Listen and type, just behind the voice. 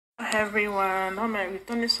everyone. All my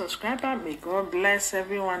returning subscriber, may God bless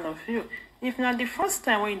every one of you. If not the first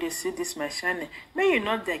time when you see this my channel, may you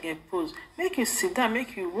not get post, make you sit down,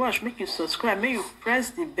 make you watch, make you subscribe, may you press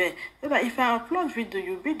the bell, so that if I upload video,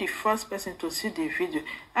 you'll be the first person to see the video.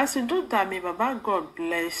 As you do that, may Baba God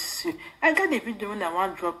bless you. I got the video when I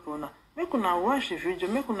want to drop on. Make una watch the video,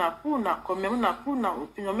 make una put una comment, una put una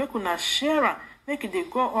opinion, make una share am, make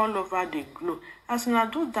it go all over the globe. As una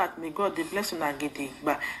do that, may God the bless una get it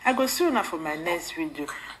back. I go see una for my next video.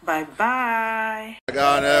 Bye bye.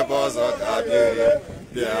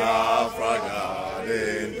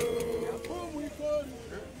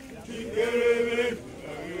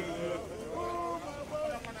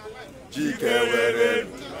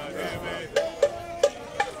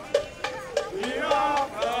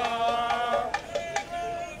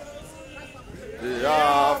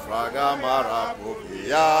 Biafra gamarapu,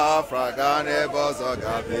 Biafra gane bozo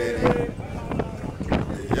gabiri,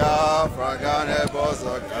 Biafra gane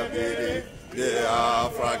bozo gabiri,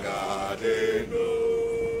 Biafra gane no.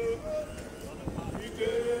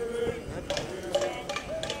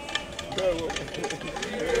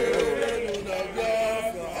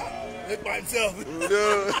 Make myself.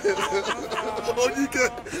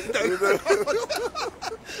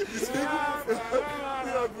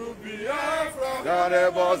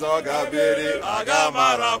 Gane bozo gabiri,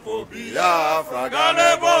 agamarapu, Biafra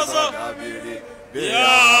gane bozo gabiri,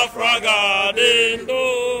 Biafra gadendo.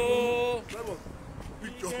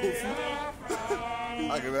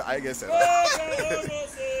 I guess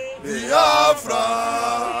Biafra,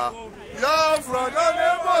 Biafra gane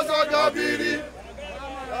bozo gabiri,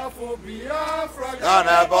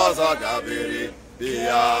 gane bozo gabiri,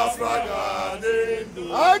 Biafra gadendo.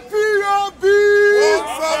 IPOB, One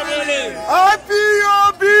family.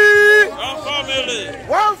 IPOB, One family.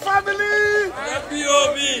 one family.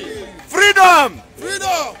 IPOB. Freedom,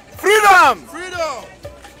 Freedom. freedom. Freedom.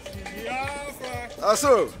 That's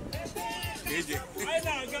all.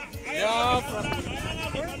 Biafra.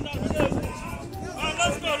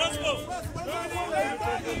 Let's go. Let's go.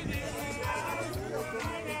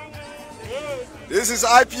 This is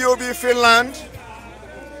IPOB Finland.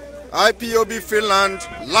 IPOB Finland,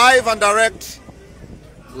 live and direct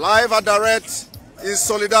in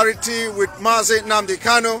solidarity with Mazi Nnamdi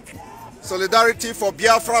Kanu, solidarity for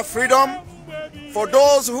Biafra freedom. For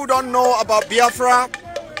those who don't know about Biafra,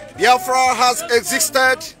 Biafra has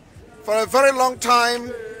existed for a very long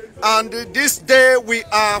time, and this day we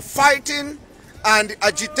are fighting and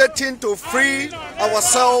agitating to free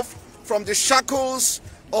ourselves from the shackles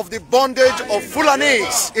of the bondage of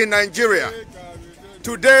Fulanis in Nigeria.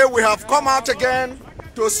 Today we have come out again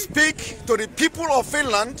to speak to the people of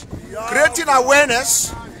Finland, creating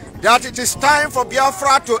awareness that it is time for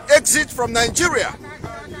Biafra to exit from Nigeria,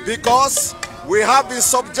 because we have been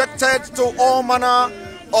subjected to all manner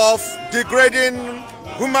of degrading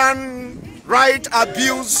human right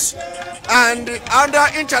abuse, and under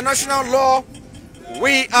international law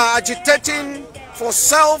we are agitating for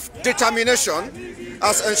self-determination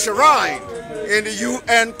as enshrined in the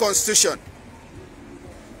UN Constitution.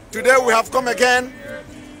 Today we have come again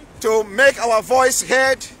to make our voice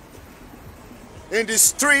heard in the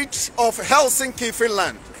streets of Helsinki,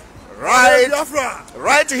 Finland. Right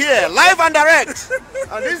here, live and direct.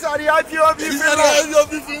 And these are the IPOB Finland.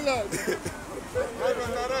 Live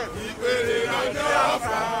and direct.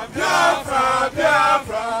 Biafra, Biafra,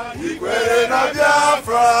 Biafra.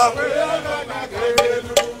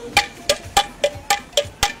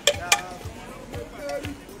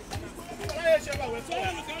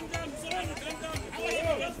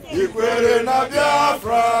 Ikwere na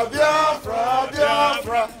Biafra, Biafra,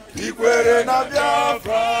 Biafra. Ikwere na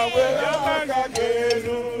Biafra, we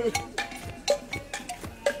akagenu.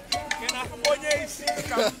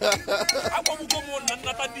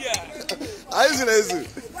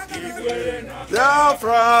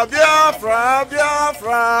 Biafra, Biafra,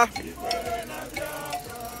 Biafra.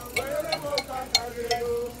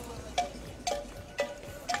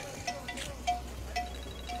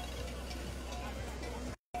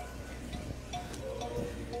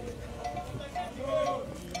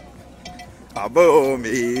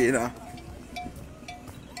 Abomina,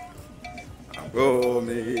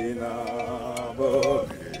 Abomina,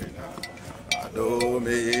 Abomina,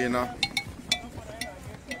 Adomina,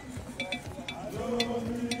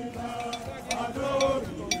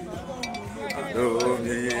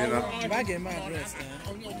 Adomina. If I get my address,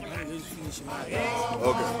 I'm just finishing my address.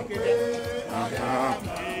 Okay.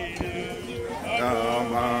 Adomina,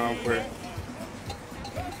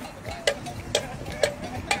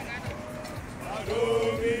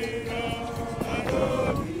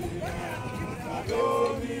 Adomina,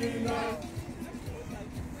 Adomina.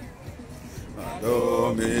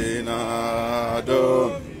 Domina,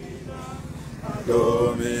 Domina.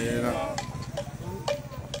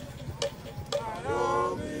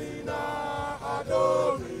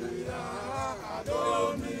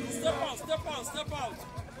 Step out, step out, step out.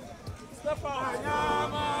 Step out.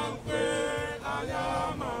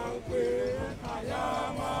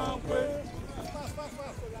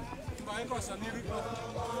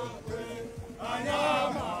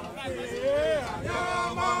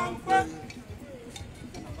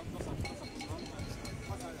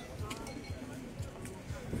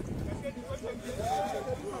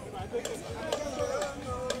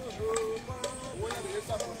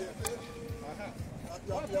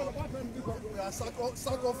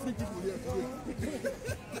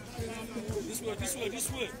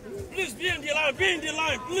 This way. Please be in the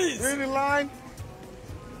line, please. Be in the line.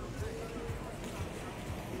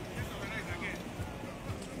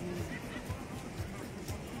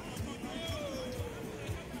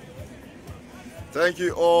 Thank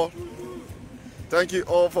you all. Thank you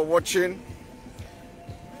all for watching.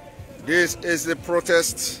 This is the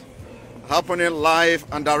protest happening live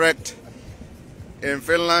and direct in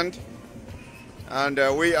Finland. And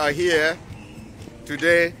we are here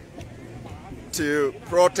today to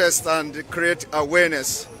protest and create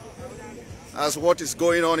awareness as what is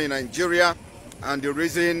going on in Nigeria and the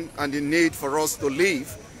reason and the need for us to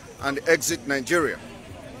leave and exit Nigeria.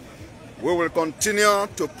 We will continue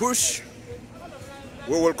to push.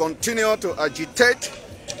 We will continue to agitate.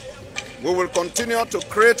 We will continue to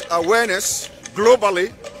create awareness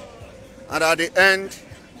globally. And at the end,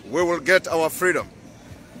 we will get our freedom.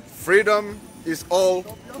 Freedom is all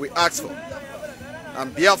we ask for.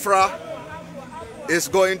 And Biafra is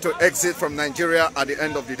going to exit from Nigeria at the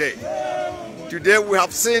end of the day. Today we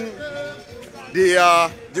have seen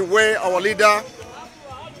the way our leader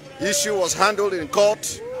issue was handled in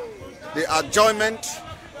court, the adjournment,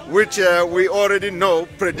 which we already know,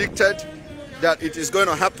 predicted that it is going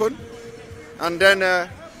to happen. And then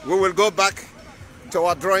we will go back to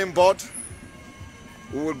our drawing board.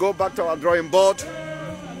 We will go back to our drawing board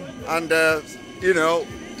and, you know,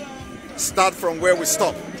 start from where we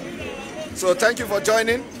stop. So thank you for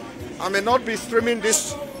joining. I may not be streaming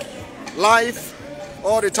this live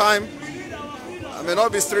all the time. I may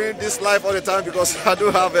not be streaming this live all the time because I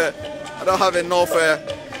don't have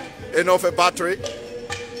enough battery.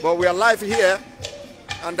 But we are live here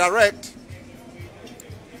and direct.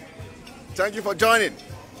 Thank you for joining.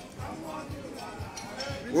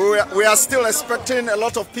 We are still expecting a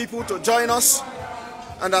lot of people to join us,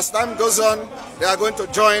 and as time goes on, they are going to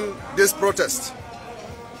join this protest.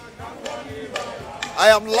 I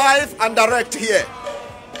am live and direct here.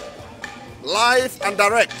 Live and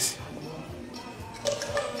direct.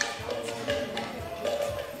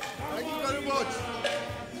 Thank you very much.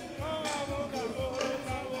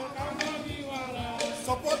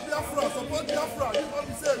 Support Biafra, support Biafra. This is what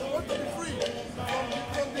we say. We want to be free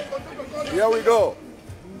from the control of God. Here we go.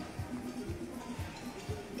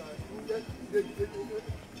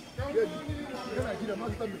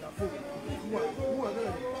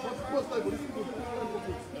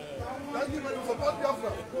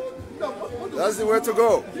 That's the way to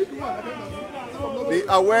go. The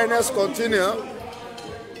awareness continue.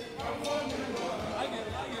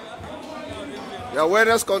 The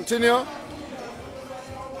awareness continue.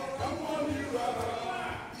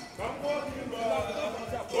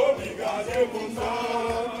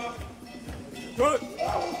 Good.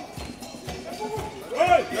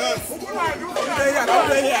 Yes.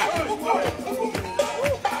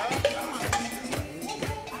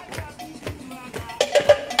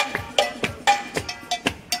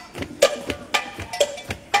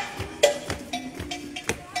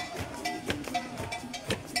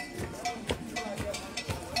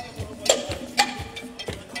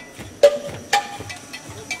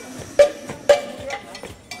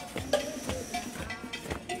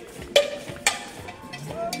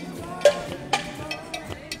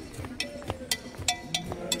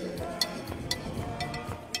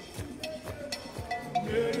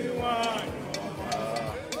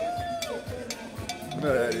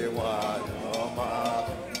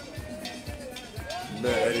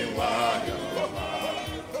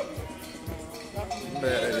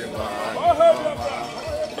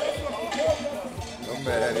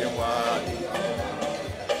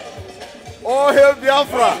 Oh, hail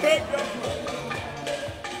Biafra!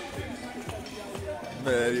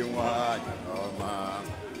 Marijuana, Oma.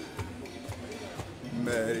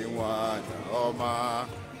 Marijuana, Oma.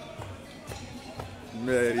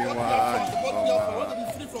 Marijuana, Oma.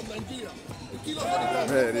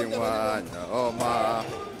 Marijuana, Oma.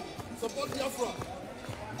 Support Biafra.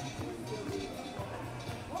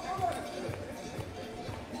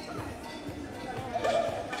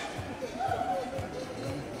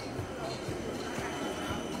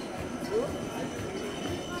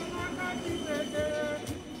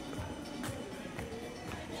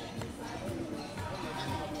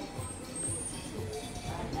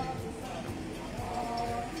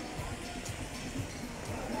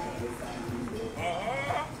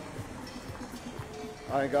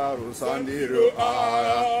 Aigaru Sandiro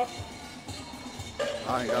Ara.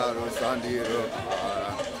 Aigaru Sandiro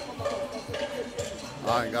Ara.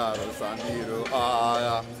 Aigaru Sandiro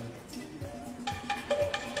Ara.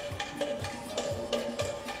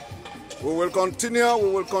 We will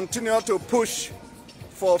continue to push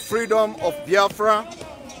for freedom of Biafra.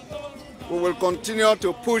 We will continue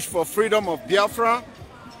to push for freedom of Biafra.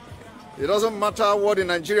 It doesn't matter what the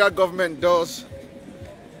Nigeria government does.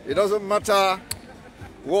 It doesn't matter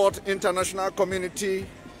what international community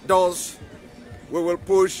does. We will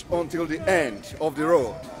push until the end of the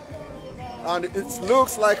road. And it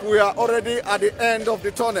looks like we are already at the end of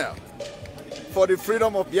the tunnel for the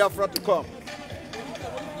freedom of Biafra to come.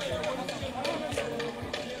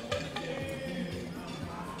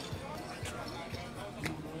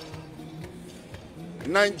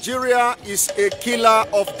 Nigeria is a killer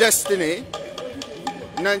of destiny.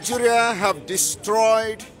 Nigeria have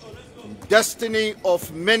destroyed destiny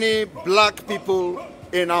of many black people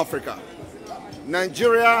in Africa.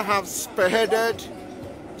 Nigeria have spearheaded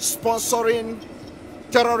sponsoring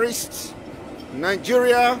terrorists.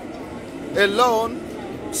 Nigeria alone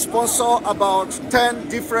sponsor about 10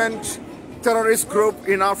 different terrorist groups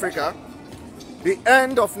in Africa. The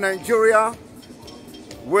end of Nigeria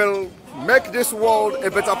will make this world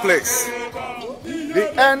a better place.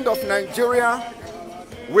 The end of Nigeria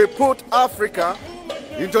will put Africa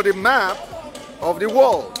into the map of the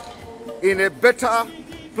world in a better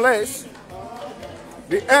place.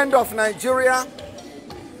 The end of Nigeria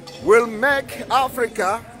will make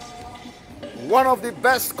Africa one of the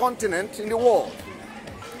best continents in the world.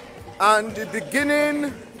 And the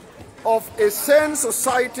beginning of a sane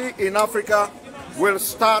society in Africa will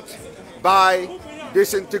start by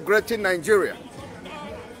disintegrating Nigeria.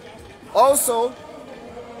 Also,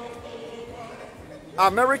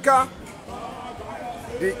 America,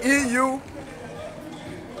 the EU,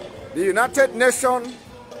 the United Nations,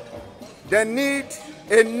 they need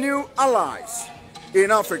a new allies in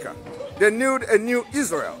Africa. They need a new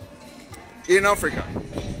Israel in Africa.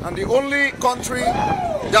 And the only country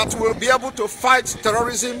that will be able to fight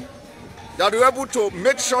terrorism, that will be able to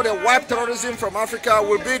make sure they wipe terrorism from Africa,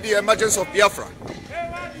 will be the emergence of Biafra.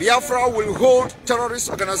 Biafra will hold terrorist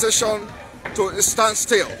organization to a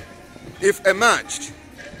standstill if emerged.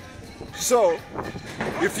 So,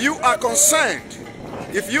 if you are concerned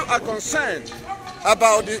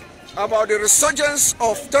about the resurgence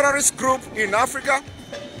of terrorist group in Africa,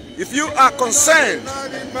 if you are concerned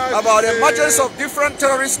about the emergence of different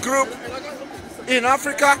terrorist group in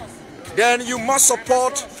Africa, then you must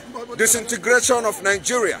support disintegration of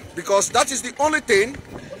Nigeria, because that is the only thing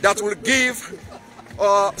that will give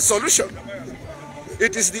solution.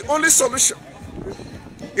 It is the only solution.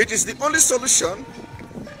 It is the only solution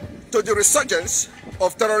to the resurgence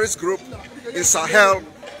of terrorist group in Sahel,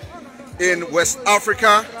 in West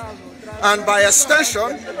Africa, and by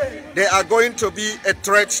extension, they are going to be a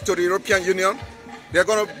threat to the European Union. They are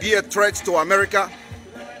going to be a threat to America.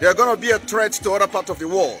 They are going to be a threat to other parts of the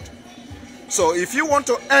world. So if you want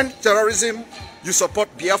to end terrorism, you support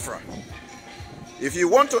Biafra. If you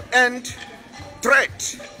want to end threat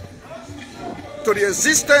to the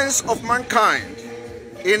existence of mankind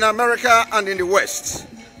in America and in the West,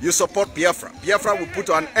 you support Biafra. Biafra will put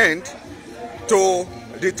an end to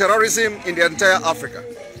the terrorism in the entire Africa.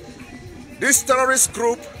 This terrorist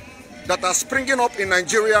group that are springing up in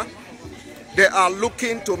Nigeria, they are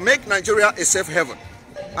looking to make Nigeria a safe haven.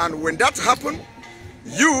 And when that happens,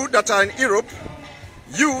 you that are in Europe,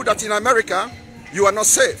 you that in America, you are not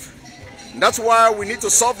safe. That's why we need to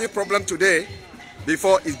solve the problem today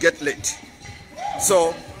before it gets late.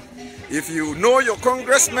 So, if you know your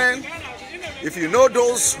congressmen, if you know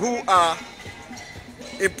those who are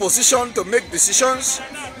in position to make decisions,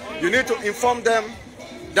 you need to inform them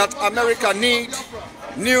that America needs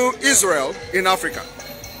new Israel in Africa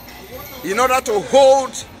in order to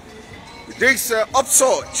hold this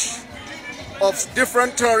upsurge of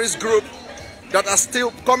different terrorist groups that are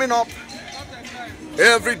still coming up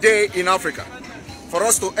every day in Africa. For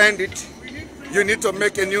us to end it, you need to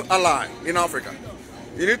make a new ally in Africa.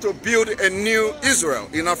 You need to build a new Israel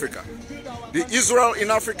in Africa. The Israel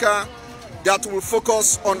in Africa that will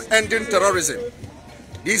focus on ending terrorism.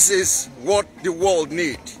 This is what the world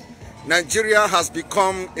needs. Nigeria has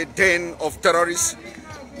become a den of terrorists.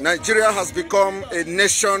 Nigeria has become a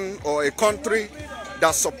nation or a country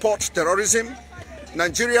that supports terrorism.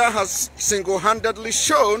 Nigeria has single-handedly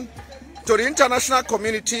shown to the international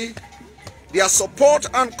community their support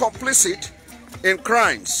and complicit in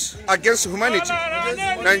crimes against humanity.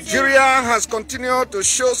 Nigeria has continued to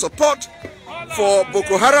show support for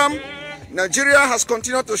Boko Haram. Nigeria has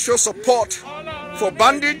continued to show support for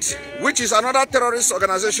Bandit, which is another terrorist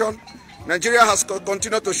organization. Nigeria has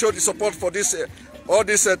continued to show the support for this all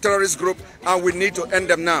this terrorist group, and we need to end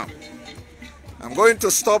them now. I'm going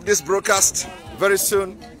to stop this broadcast very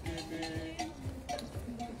soon.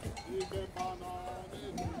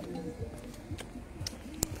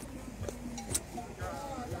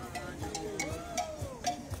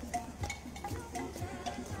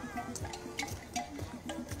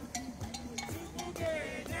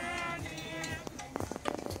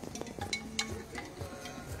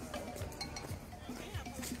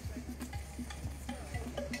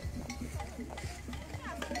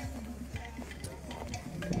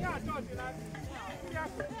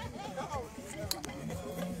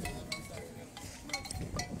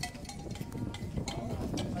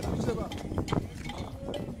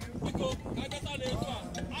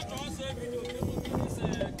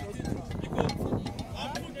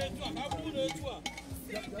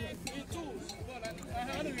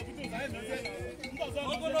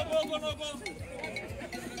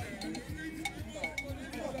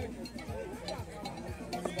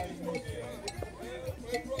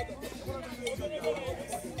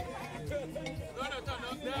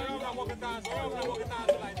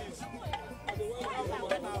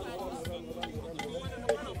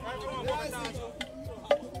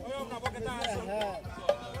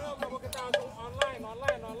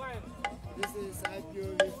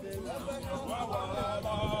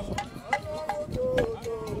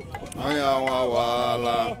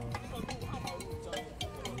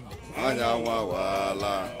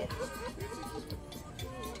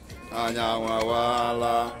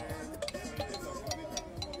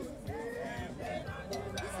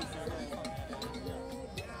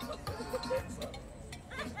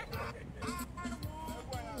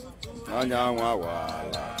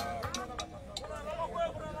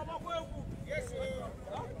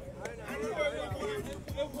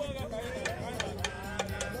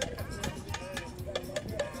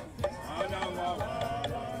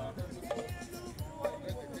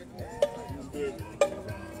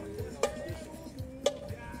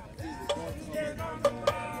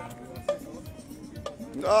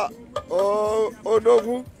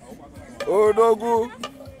 Odogu,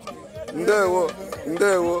 Ndewo.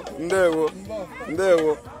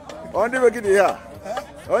 On the beginning here.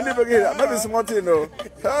 Maybe small thing, no.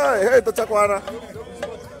 Hey, to Chakwana.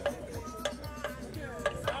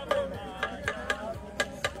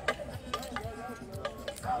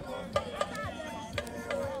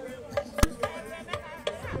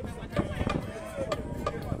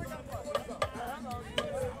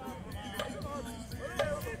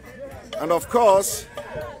 And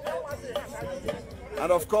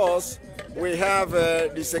of course, we have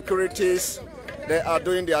the securities. They are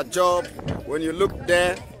doing their job. When you look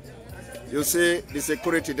there, you see the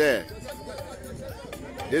security there.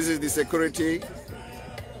 This is the security.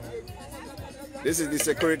 This is the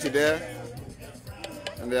security there.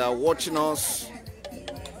 And they are watching us,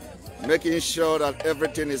 making sure that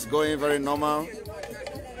everything is going very normal,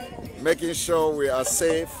 making sure we are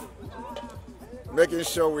safe, making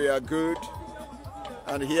sure we are good.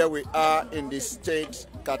 And here we are in the State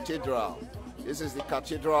Cathedral. This is the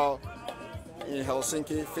cathedral in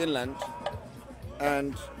Helsinki, Finland.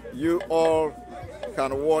 And you all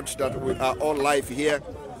can watch that we are all live here.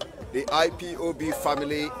 The IPOB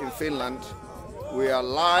family in Finland. We are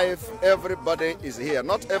live. Everybody is here.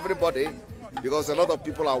 Not everybody, because a lot of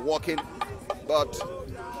people are working, but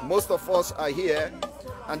most of us are here.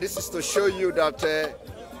 And this is to show you that the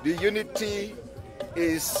unity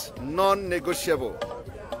is non-negotiable.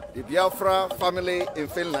 The Biafra family in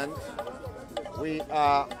Finland, we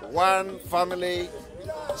are one family,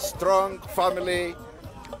 strong family,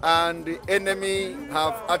 and the enemy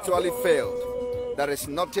have actually failed. There is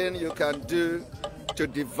nothing you can do to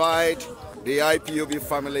divide the IPOB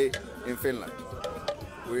family in Finland.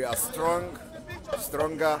 We are strong,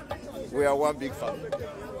 stronger, we are one big family.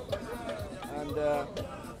 And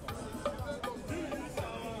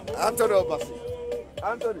Anthony Obasi.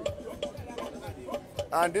 Anthony.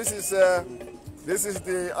 And this is the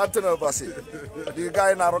Anthony Obasi, the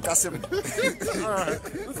guy in Arokasim.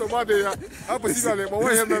 So what they are, we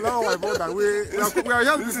are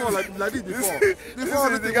here before like this before. This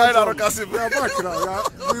is the guy in Arokasim. We are back now. Yeah.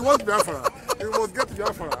 We want Biafra. We must get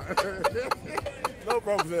Biafra. No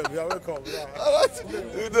problem. You are welcome. Yeah.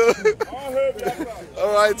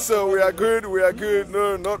 All right. So we are good. We are good.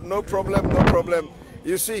 No problem. No problem.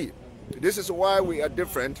 You see, this is why we are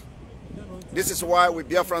different. This is why we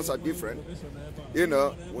Biafrans are different. You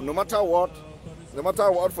know, no matter what,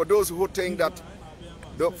 for those who think that,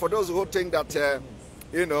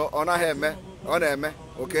 you know, onaheme,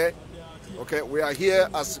 okay, Okay, we are here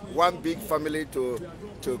as one big family to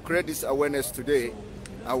create this awareness today,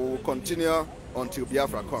 and we will continue until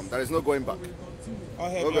Biafra comes. There is no going back.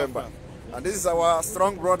 No going back. And this is our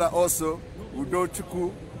strong brother also,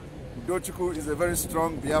 Udo-Chukwu. Udo-Chukwu is a very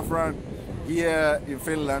strong Biafran here in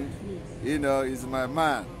Finland. You know, he's my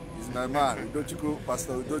man. He's my man. Udo-Chukwu,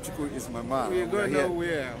 Pastor Udo-Chukwu is my man. We go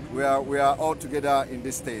nowhere. We are all together in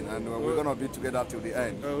this thing, and we're going to be together till the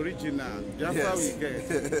end. Original. That's how we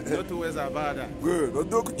get. No two ways about that. Good.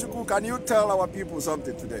 Udo-Chukwu, can you tell our people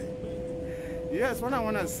something today? Yes, what I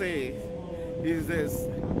want to say is this.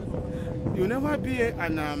 You never be a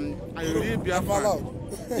real Biafran.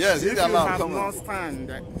 Yes, if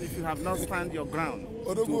you have not stand your ground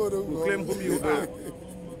to claim who you are.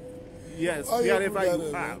 Yes, wherever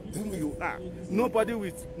you are, who you are. Nobody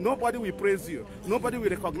will praise you. Nobody will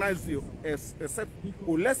recognize you except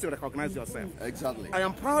unless you recognize yourself. Exactly. I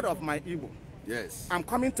am proud of my Igbo. Yes. I'm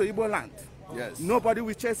coming to Igbo land. Yes. Nobody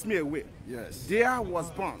will chase me away. Yes. There I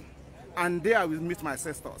was born, and there I will meet my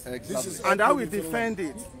sisters. Exactly. And I will defend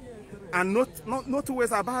it. And not two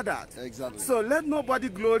ways about that. Exactly. So let nobody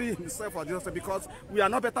glory himself or this, because we are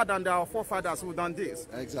not better than our forefathers who done this.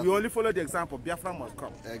 Exactly. We only follow the example. Biafra must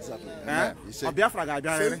come. Exactly. Or Biafra ga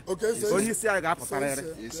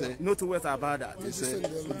no two ways about that. You say.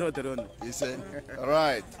 You say. All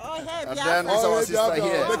right. And then there's our sister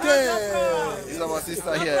here. This is our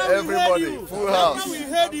sister here. Everybody, full house. We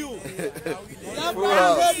heard you. Full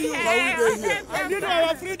house. We need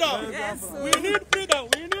our freedom. We need freedom.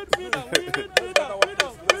 We need freedom.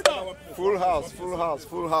 Full house, full house,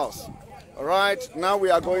 full house. All right, now we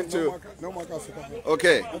are going to.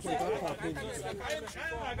 Okay.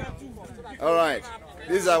 All right.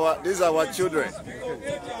 These are our children.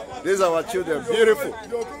 These are our children. Beautiful.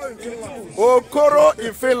 Okoro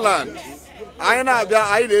in Finland.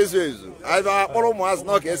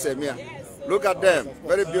 Look at them.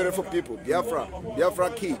 Very beautiful people. Biafra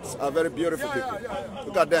kids are very beautiful people.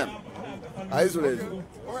 Look at them. Isolated.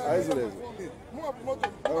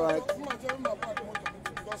 All right.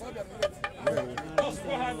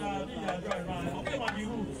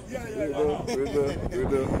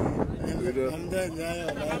 I'm done,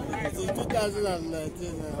 since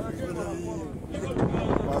 2019,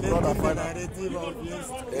 my brother,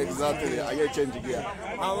 exactly. Are you changing here?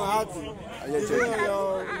 I'm happy. Are you changing?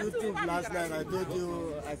 Your YouTube last night, I told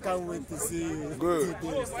you I can't wait to see you. Good.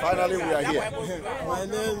 Finally, we are here. My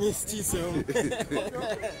name is Chisom.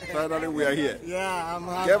 Finally, we are here. Yeah, I'm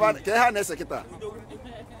happy.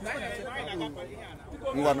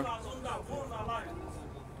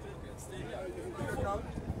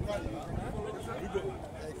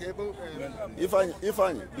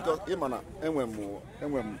 Ifeanyi, because Imana,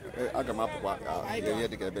 Agamapa,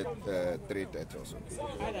 3:30 or so.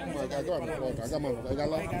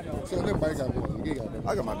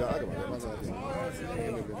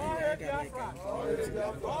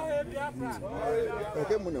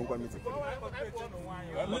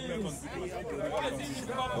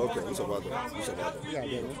 Okay, who's about that?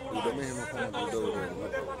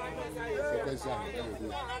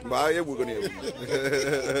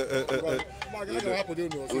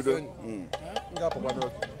 We're going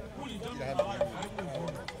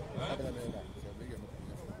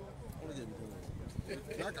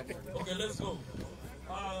Okay, let's go.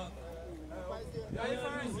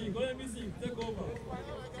 Music, take over.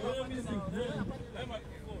 Music.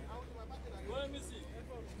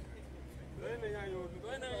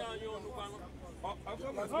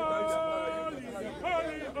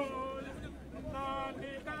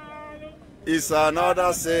 It's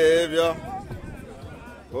another Savior.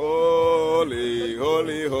 Holy,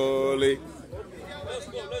 holy, holy.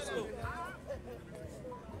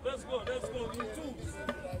 Let's go. In two.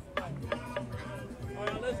 All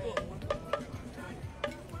right, let's go.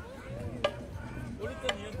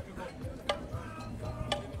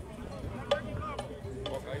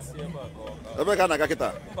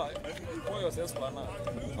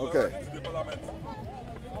 Okay.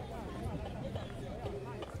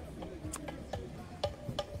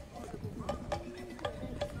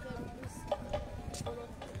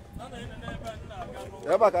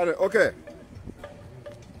 Okay.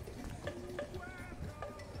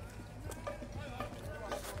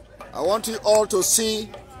 I want you all to see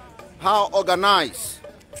how organized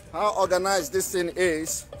this thing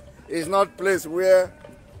is. It's not a place where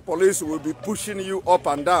police will be pushing you up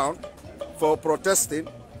and down for protesting.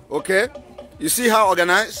 Okay? You see how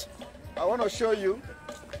organized? I want to show you.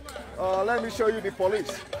 Let me show you the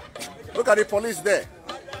police. Look at the police there.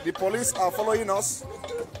 The police are following us.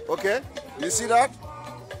 Okay? You see that?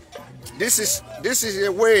 This is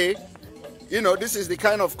a way you know, this is the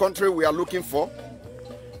kind of country we are looking for.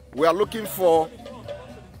 We are looking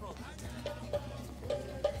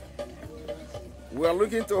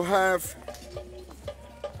to have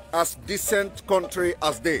as decent country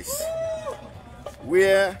as this,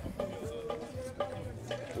 where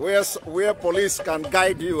police can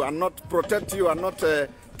guide you and not protect you and not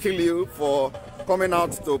kill you for coming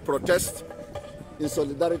out to protest in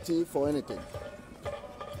solidarity for anything.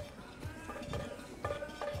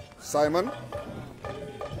 Simon?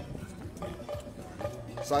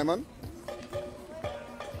 Simon?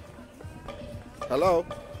 Hello?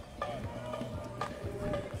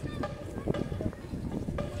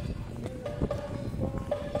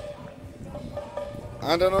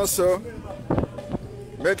 And then also,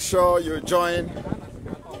 make sure you join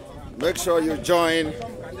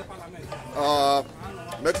our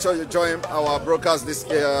broadcast this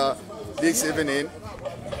evening.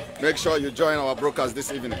 Make sure you join our broadcast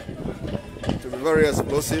this evening. To be very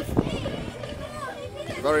explosive,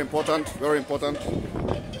 very important, very important.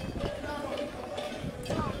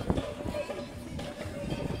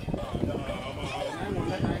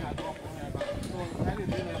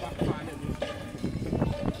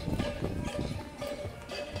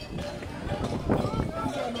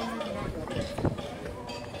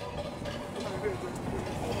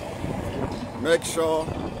 Make sure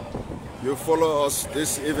you follow us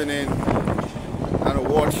this evening and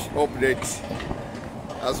watch updates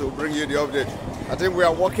as we bring you the update. I think we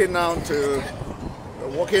are walking down to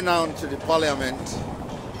the parliament.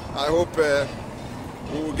 I hope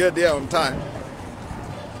we will get there on time.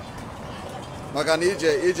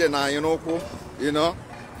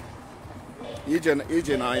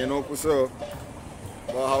 So,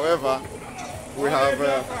 but however, we have,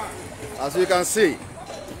 as you can see,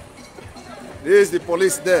 this is the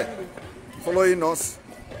police there following us,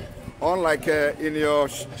 unlike in your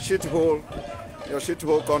shithole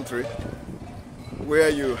country, where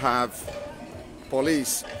you have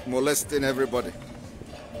police molesting everybody.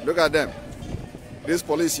 Look at them. These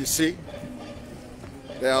police, you see,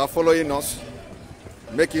 they are following us,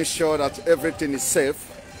 making sure that everything is safe,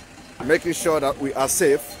 making sure that we are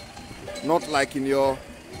safe, not like in your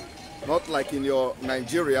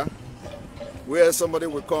Nigeria, where somebody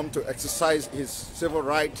will come to exercise his civil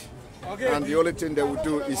right, and the only thing they will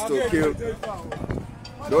do is to kill.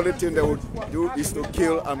 The only thing they will do is to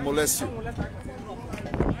kill and molest you.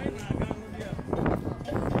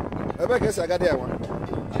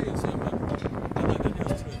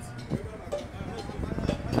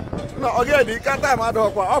 No, again, you can't time I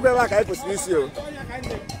don't. I'll be back. I could see you.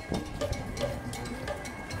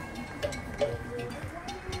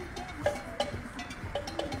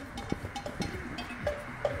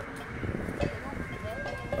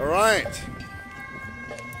 All right.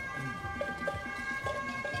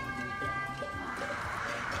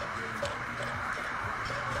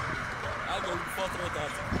 I'll go before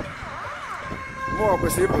 3:30. More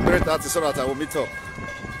possible 3:30 so that I will meet up.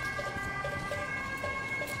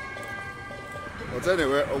 But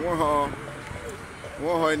anyway, I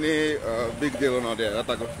won't any big deal on there.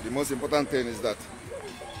 The most important thing is that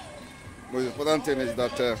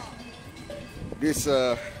this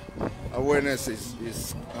awareness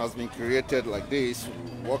has been created like this.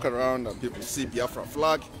 Walk around and people see Biafra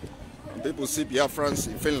flag, and people see Biafrans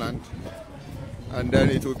in Finland, and then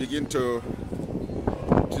it will begin to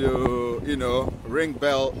ring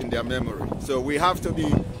bell in their memory. So we have to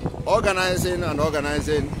be organizing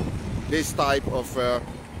this type of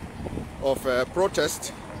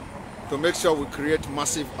protest to make sure we create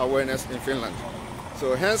massive awareness in Finland.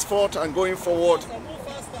 So henceforth and going forward,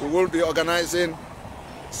 we will be organizing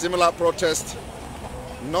similar protests,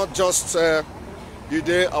 not just the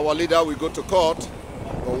day our leader will go to court,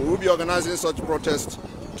 but we will be organizing such protests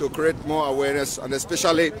to create more awareness, and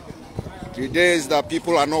especially the days that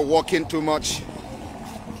people are not walking too much,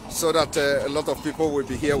 so that a lot of people will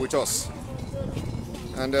be here with us.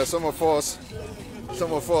 And some of us,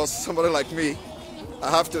 somebody like me, I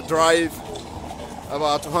have to drive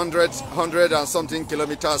about 100 and something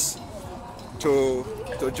kilometers to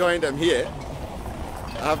join them here.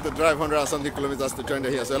 I have to drive 100 and something kilometers to join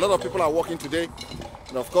them here. So a lot of people are walking today.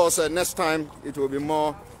 And of course, next time it will be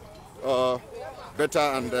more better,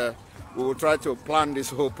 and we will try to plan this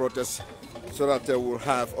whole protest so that we'll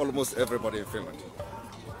have almost everybody in Finland.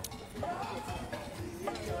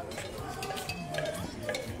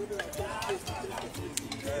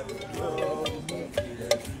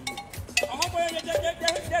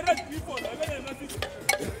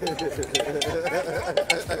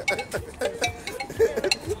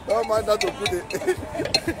 Don't mind that Okute.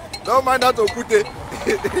 Don't mind that Okute.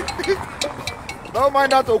 Don't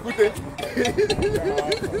mind that Okute. Turn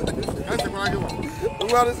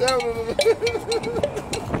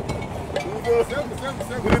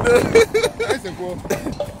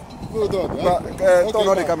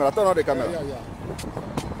on the camera. Turn on the camera.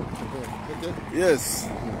 Yes.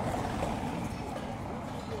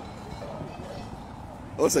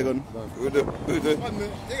 1 second. You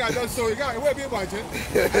got just so you got where be watching.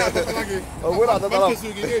 Oh, we're not going to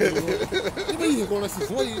see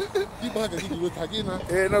what you back and you tagging.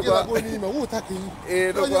 Eh, no, who tagging?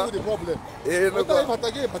 Eh, no, the problem. Eh, no, but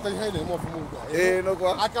I get but I had him off. Eh, no,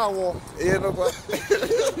 I can't walk. Eh, no,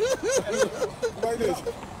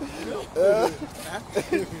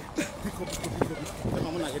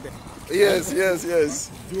 yes. US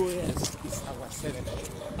is our senator.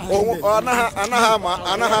 You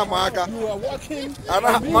are working.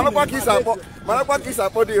 Manapaki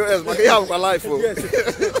support the US, but they have a life. Yes.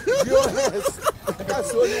 US.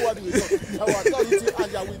 That's only what we do. Our authority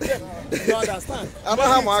and are with them. You understand?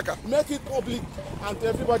 Make it public and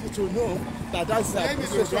everybody to know that that's the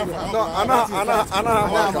situation we have.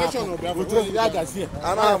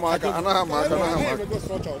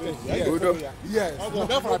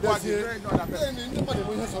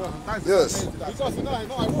 Yes. Because you know, I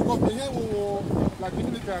woke up here like the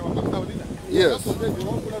military was not leader. Yes. Of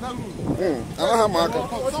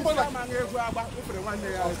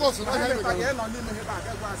course, exactly.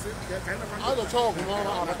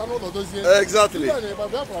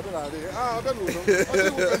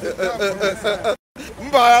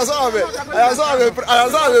 I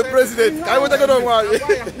saw the president. I want to go on one.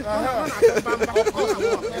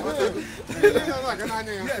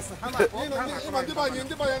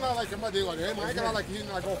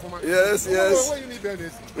 Yes.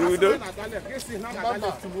 We do.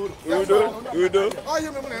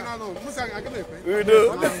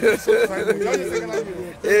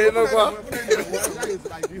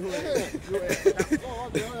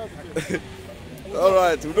 All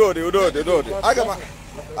right, we do it. I got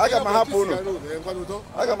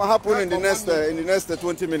my happen in the next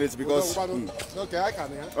 20 minutes because. Okay, I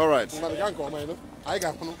can. All right. I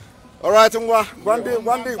got. All right, one day,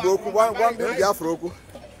 Biafra.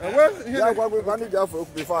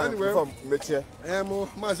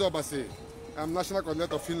 I'm national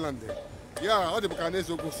coordinator of Finland. Yeah, all the Buccaneers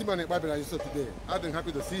who see me today. I'm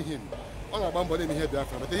happy to see him. All about money here,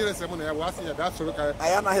 Biafra. But here is someone I was here. That's okay. I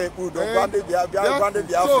am here. So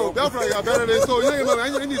Biafra, you are very so you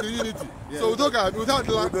need the unity. So without the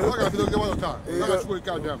land, we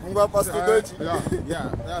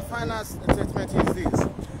the final statement is this: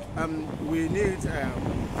 we need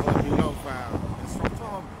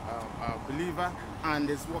instructor, believer, and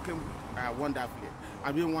it's working wonderfully.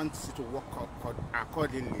 And we want to work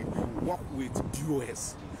accordingly. Work with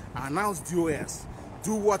DOS. Announce DOS.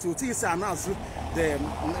 Do what you think is announced. The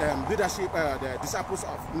leadership, the disciples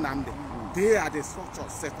of Nnamdi. They are the structure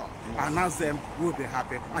set up. Announce them, we'll be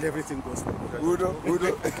happy, and everything goes well.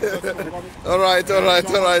 All right. I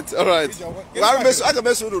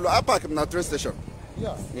park in the train station.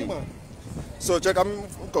 Yeah. So check. I'm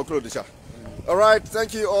conclude. All right.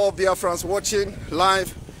 Thank you all, Biafrans watching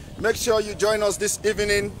live. Make sure you join us this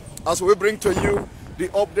evening as we bring to you the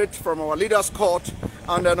update from our leaders' court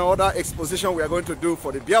and another exposition we are going to do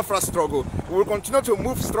for the Biafra struggle. We will continue to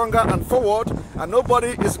move stronger and forward, and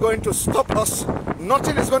nobody is going to stop us.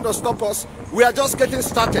 Nothing is going to stop us. We are just getting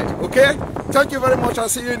started, okay? Thank you very much and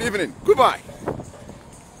see you in the evening. Goodbye.